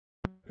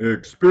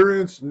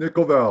Experience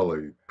Nicola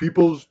Valley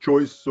People's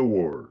Choice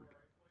Award,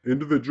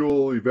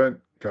 individual event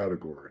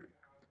category.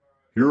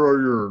 Here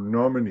are your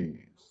nominees.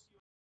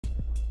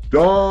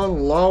 Don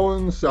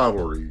Loewen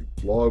Saddlery,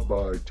 blog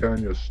by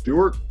Tanya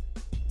Stewart.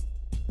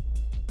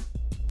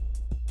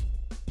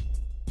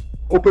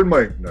 Open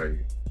Mic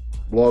Night,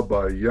 blog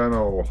by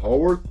Yano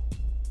Haworth.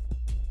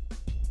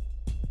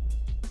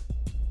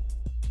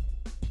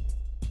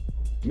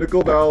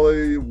 Nicola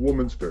Valley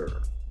Women's Fair,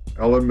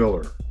 Ellen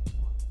Miller.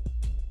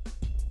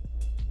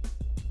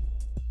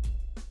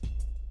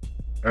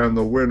 And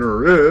the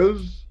winner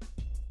is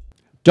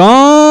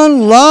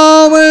Don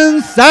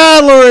Loewen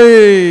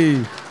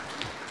Saddlery.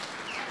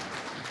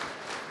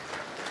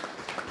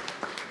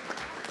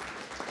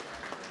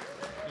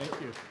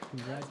 Thank you.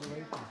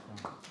 Congratulations.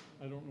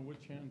 I don't know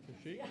which hand to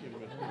shake you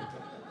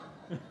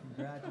with.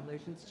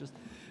 Congratulations. Just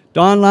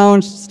Don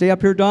Loewen, stay up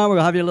here, Don.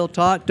 We'll have you a little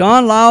talk.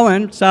 Don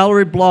Loewen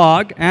Saddlery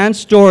blog and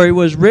story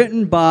was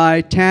written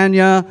by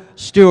Tanya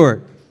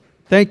Stewart.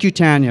 Thank you,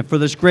 Tanya, for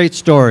this great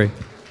story.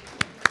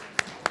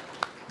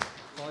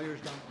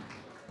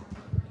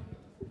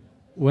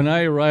 When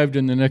I arrived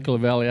in the Nicola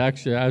Valley,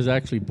 actually, I was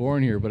actually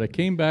born here, but I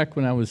came back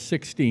when I was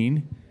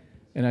 16,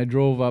 and I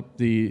drove up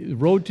the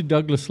road to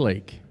Douglas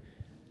Lake,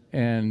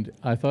 and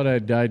I thought I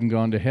had died and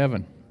gone to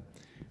heaven.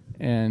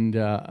 And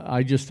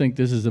I just think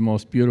this is the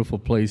most beautiful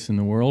place in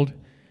the world,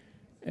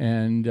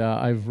 and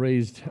I've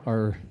raised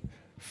our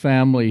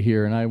family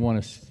here, and I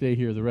want to stay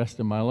here the rest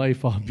of my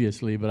life,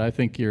 obviously, but I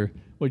think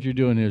what you're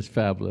doing here is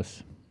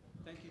fabulous.